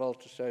adopter of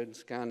ultrasound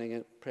scanning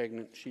in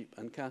pregnant sheep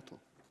and cattle.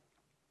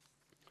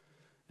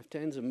 If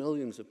tens of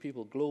millions of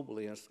people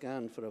globally are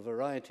scanned for a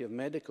variety of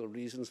medical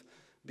reasons,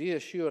 be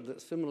assured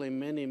that similarly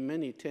many,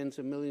 many tens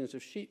of millions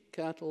of sheep,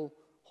 cattle,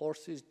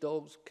 horses,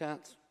 dogs,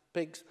 cats,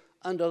 pigs,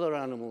 and other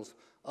animals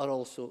are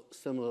also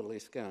similarly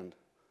scanned.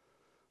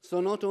 So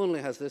not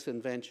only has this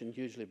invention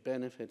hugely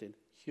benefited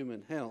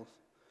human health,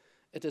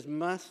 it has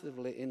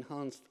massively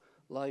enhanced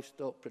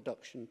livestock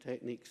production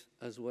techniques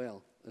as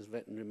well as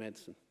veterinary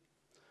medicine.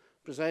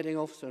 Presiding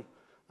Officer,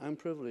 I'm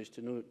privileged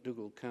to know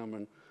Dougal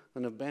Cameron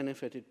and have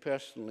benefited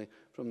personally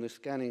from the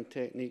scanning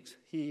techniques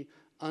he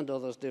and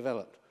others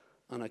developed,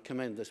 and I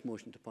commend this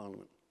motion to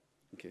Parliament.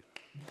 Thank you.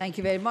 Thank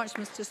you very much,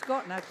 Mr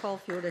Scott. And I call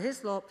Fiona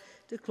Hislop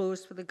to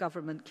close for the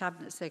Government.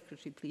 Cabinet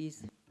Secretary,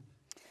 please.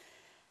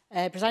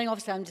 Presiding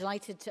Officer, I'm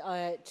delighted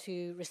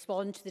to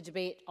respond to the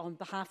debate on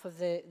behalf of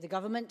the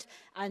Government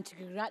and to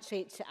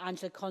congratulate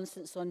Angela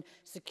Constance on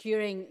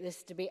securing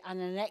this debate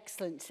and an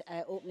excellent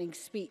opening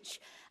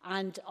speech.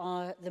 and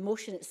the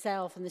motion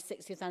itself on the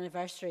 60th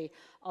anniversary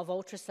of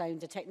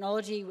ultrasound, a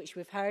technology which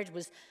we've heard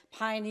was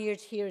pioneered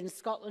here in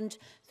Scotland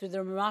through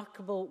the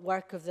remarkable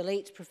work of the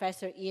late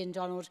Professor Ian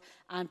Donald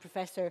and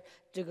Professor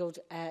Dougald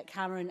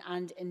Cameron,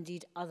 and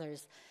indeed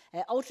others.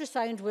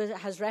 Ultrasound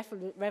has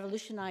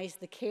revolutionised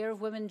the care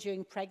of women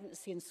during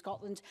pregnancy in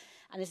Scotland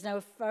and is now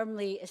a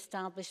firmly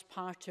established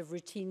part of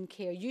routine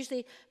care,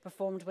 usually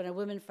performed when a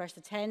woman first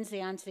attends the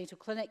antenatal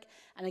clinic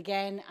and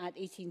again at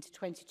 18 to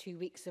 22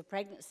 weeks of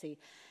pregnancy.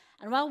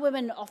 And while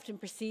women often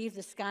perceive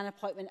the scan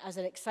appointment as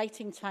an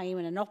exciting time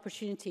and an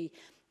opportunity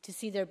to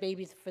see their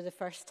baby for the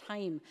first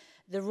time,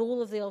 the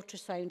role of the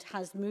ultrasound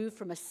has moved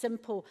from a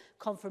simple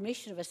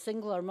confirmation of a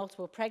single or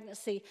multiple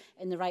pregnancy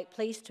in the right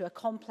place to a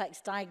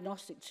complex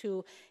diagnostic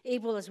tool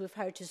able, as we've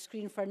heard, to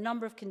screen for a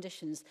number of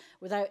conditions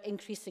without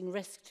increasing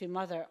risk to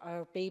mother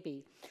or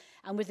baby.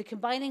 And with the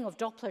combining of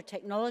Doppler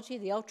technology,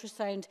 the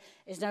ultrasound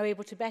is now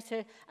able to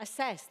better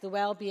assess the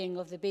well-being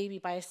of the baby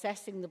by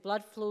assessing the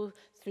blood flow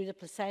through the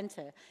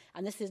placenta.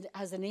 And this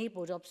has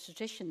enabled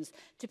obstetricians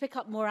to pick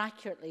up more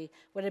accurately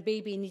when a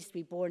baby needs to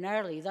be born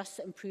early, thus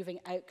improving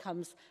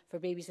outcomes for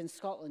babies in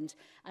Scotland.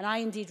 And I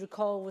indeed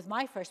recall with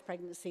my first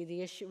pregnancy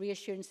the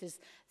reassurances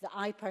that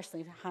I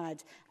personally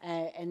had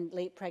in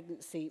late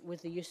pregnancy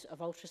with the use of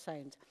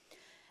ultrasound.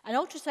 And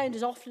ultrasound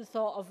is often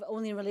thought of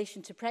only in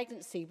relation to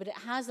pregnancy, but it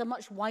has a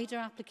much wider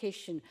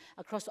application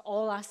across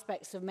all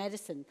aspects of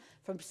medicine,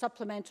 from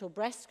supplemental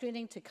breast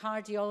screening to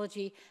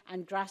cardiology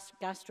and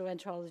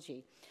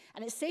gastroenterology.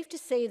 And it's safe to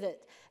say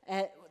that,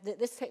 that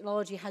this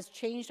technology has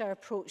changed our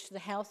approach to the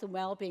health and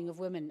well-being of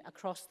women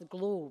across the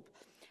globe.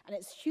 And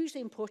it's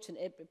hugely important.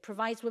 It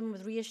provides women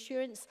with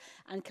reassurance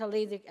and can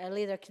lay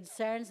their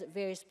concerns at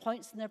various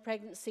points in their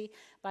pregnancy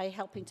by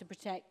helping to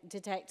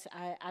detect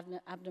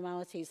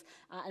abnormalities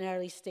at an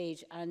early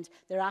stage, and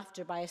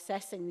thereafter by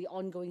assessing the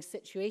ongoing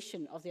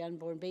situation of the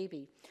unborn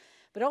baby.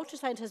 But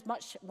ultrasound has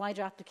much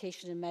wider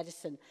application in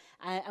medicine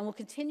and will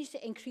continue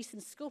to increase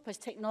in scope as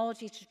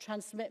technology to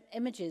transmit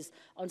images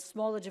on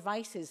smaller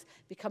devices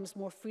becomes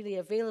more freely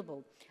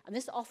available. And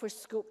this offers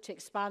scope to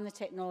expand the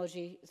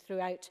technology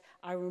throughout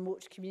our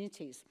remote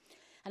communities.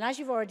 And as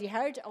you've already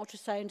heard,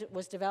 ultrasound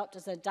was developed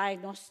as a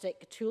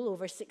diagnostic tool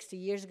over 60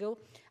 years ago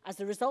as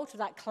a result of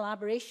that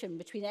collaboration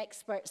between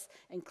experts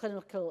in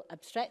clinical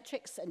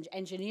obstetrics and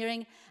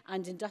engineering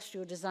and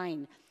industrial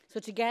design. So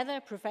together,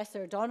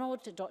 Professor Donald,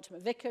 Dr.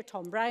 McVicker,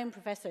 Tom Brown,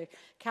 Professor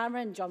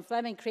Cameron, John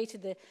Fleming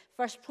created the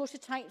first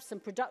prototypes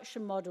and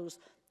production models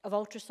of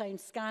ultrasound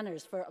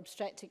scanners for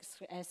obstetric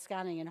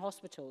scanning in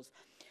hospitals.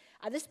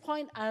 At this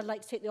point, I'd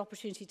like to take the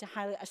opportunity to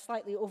highlight a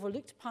slightly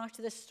overlooked part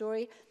of this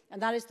story, and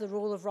that is the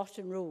role of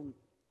Rotten Row.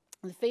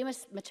 The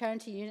famous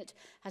maternity unit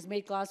has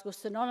made Glasgow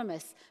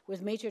synonymous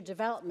with major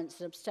developments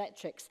in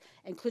obstetrics,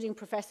 including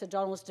Professor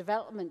Donald's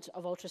development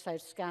of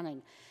ultrasound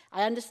scanning.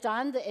 I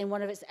understand that in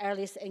one of its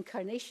earliest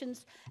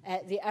incarnations,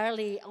 the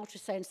early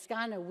ultrasound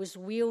scanner was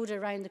wheeled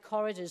around the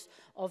corridors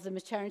of the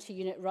maternity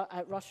unit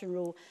at Rotten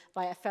Row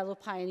by a fellow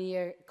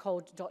pioneer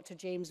called Dr.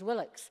 James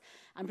Willocks.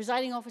 And,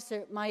 presiding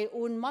officer, my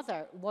own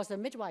mother was a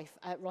midwife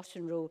at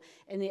Rotten Row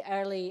in the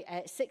early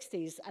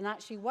 60s and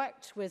actually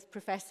worked with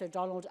Professor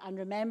Donald and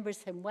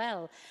remembers him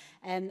well.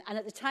 And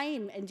at the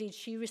time, indeed,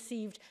 she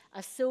received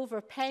a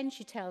silver pen,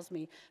 she tells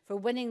me, for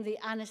winning the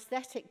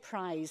anaesthetic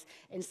prize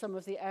in some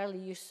of the early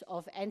use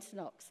of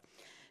Entonox.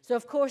 So,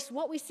 of course,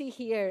 what we see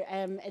here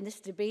in this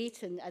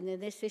debate and in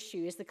this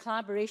issue is the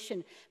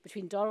collaboration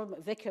between Donald,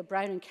 McVicker,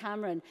 Brown and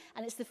Cameron,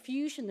 and it's the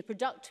fusion, the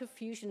productive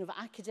fusion of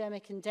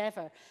academic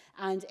endeavour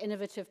and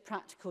innovative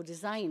practical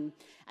design.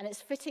 And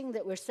it's fitting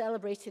that we're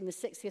celebrating the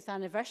 60th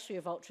anniversary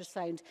of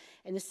ultrasound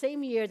in the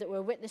same year that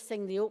we're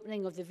witnessing the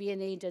opening of the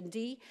V&A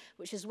Dundee,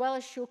 which, as well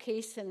as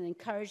showcasing and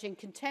encouraging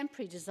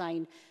contemporary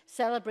design,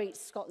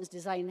 celebrates Scotland's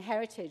design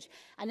heritage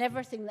and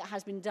everything that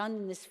has been done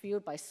in this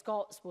field by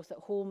Scots, both at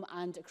home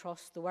and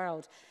across the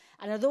world.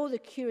 And although the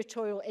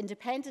curatorial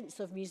independence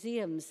of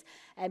museums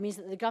means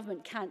that the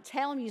government can't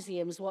tell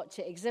museums what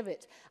to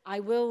exhibit, I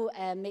will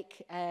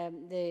make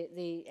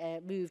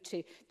the move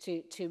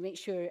to make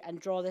sure and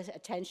draw the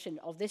attention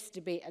of this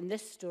debate and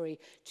this story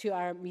to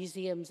our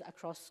museums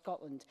across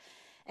Scotland.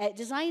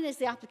 Design is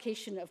the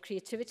application of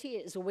creativity.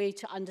 It is a way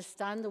to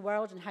understand the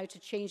world and how to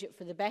change it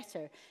for the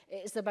better.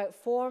 It is about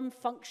form,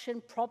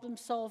 function, problem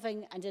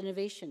solving and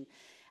innovation.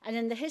 And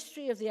in the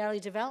history of the early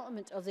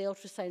development of the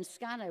ultrasound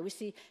scanner, we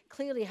see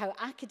clearly how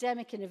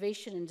academic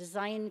innovation and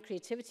design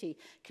creativity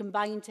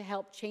combine to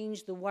help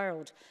change the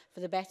world for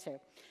the better.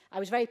 I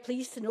was very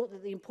pleased to note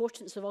that the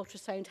importance of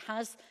ultrasound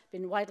has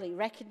been widely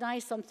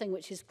recognised, something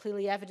which is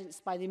clearly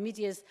evidenced by the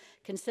media's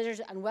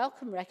considered and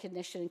welcome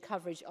recognition and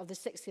coverage of the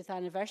 60th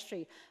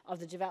anniversary of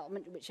the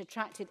development, which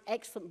attracted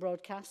excellent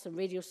broadcasts on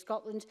Radio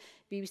Scotland,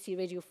 BBC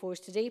Radio 4's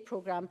Today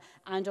programme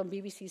and on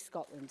BBC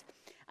Scotland.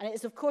 And it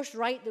is, of course,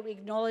 right that we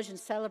acknowledge and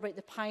celebrate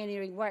the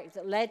pioneering work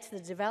that led to the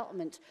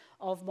development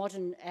of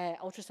modern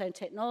ultrasound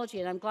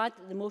technology, and I'm glad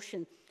that the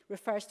motion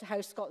refers to how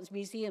Scotland's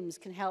museums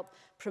can help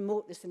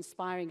promote this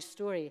inspiring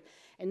story. story.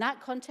 In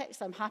that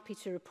context, I'm happy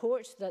to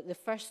report that the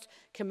first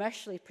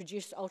commercially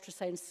produced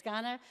ultrasound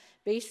scanner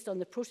based on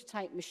the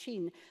prototype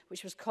machine,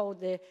 which was called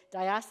the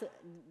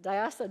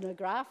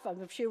diasonograph,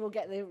 I'm sure we'll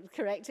get the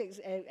correct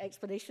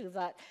explanation of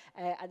that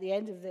at the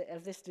end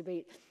of this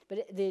debate,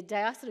 but the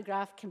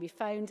diasonograph can be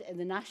found in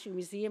the National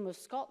Museum of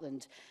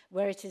Scotland,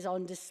 where it is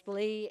on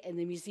display in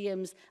the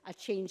museum's A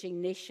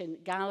Changing Nation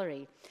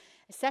gallery.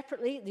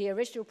 Separately, the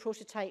original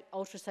prototype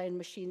ultrasound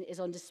machine is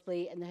on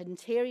display in the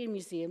Hunterian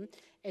Museum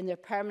in their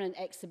permanent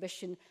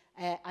exhibition,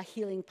 A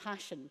Healing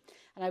Passion.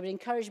 And I would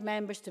encourage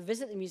members to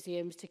visit the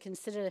museums to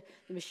consider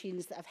the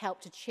machines that have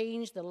helped to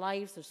change the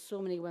lives of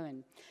so many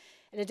women.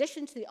 In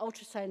addition to the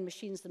ultrasound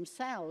machines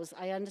themselves,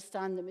 I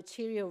understand that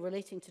material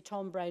relating to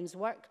Tom Brown's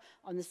work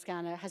on the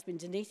scanner has been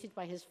donated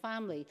by his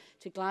family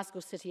to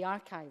Glasgow City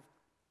Archive.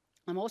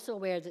 I'm also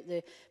aware that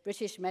the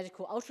British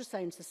Medical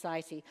Ultrasound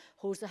Society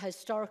holds a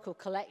historical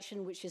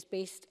collection which is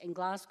based in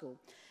Glasgow.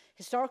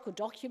 Historical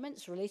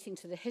documents relating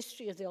to the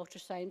history of the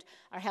ultrasound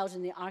are held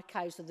in the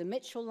archives of the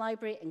Mitchell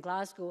Library in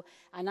Glasgow,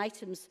 and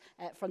items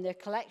from their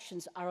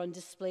collections are on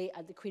display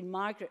at the Queen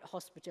Margaret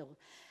Hospital.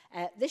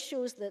 This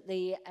shows that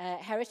the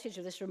heritage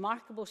of this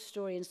remarkable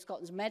story in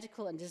Scotland's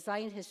medical and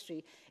design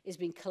history is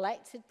being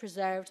collected,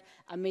 preserved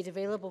and made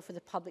available for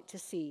the public to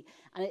see.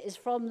 And it is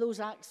from those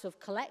acts of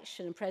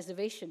collection and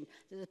preservation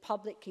that the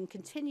public can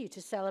continue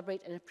to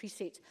celebrate and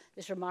appreciate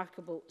this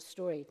remarkable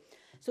story.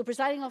 So,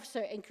 Presiding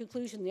Officer, in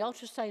conclusion, the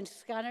ultrasound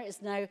scanner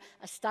is now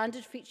a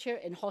standard feature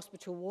in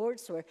hospital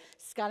wards where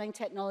scanning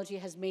technology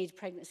has made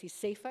pregnancy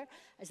safer,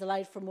 has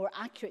allowed for more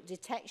accurate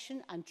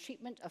detection and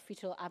treatment of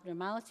fetal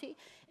abnormality.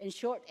 In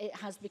short, it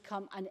has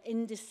become an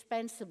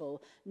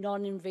indispensable,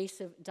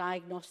 non-invasive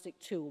diagnostic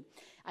tool.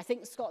 I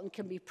think Scotland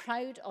can be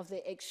proud of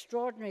the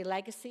extraordinary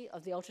legacy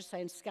of the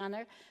ultrasound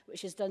scanner,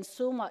 which has done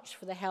so much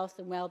for the health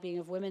and well-being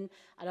of women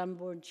and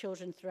unborn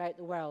children throughout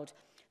the world.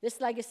 This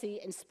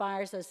legacy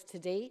inspires us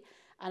today,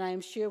 and I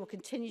am sure will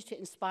continue to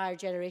inspire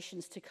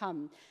generations to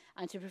come.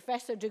 And to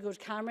Professor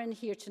Dugard-Cameron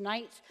here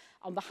tonight,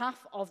 on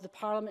behalf of the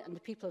Parliament and the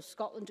people of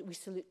Scotland, we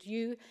salute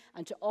you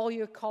and to all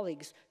your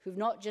colleagues who've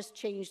not just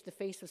changed the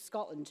face of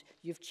Scotland,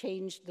 you've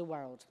changed the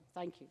world.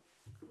 Thank you.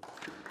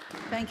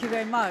 Thank you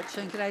very much.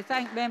 And can I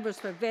thank members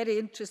for very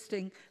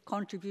interesting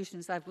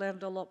contributions. I've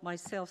learned a lot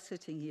myself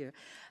sitting here.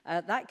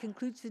 That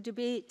concludes the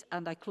debate,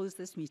 and I close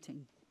this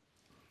meeting.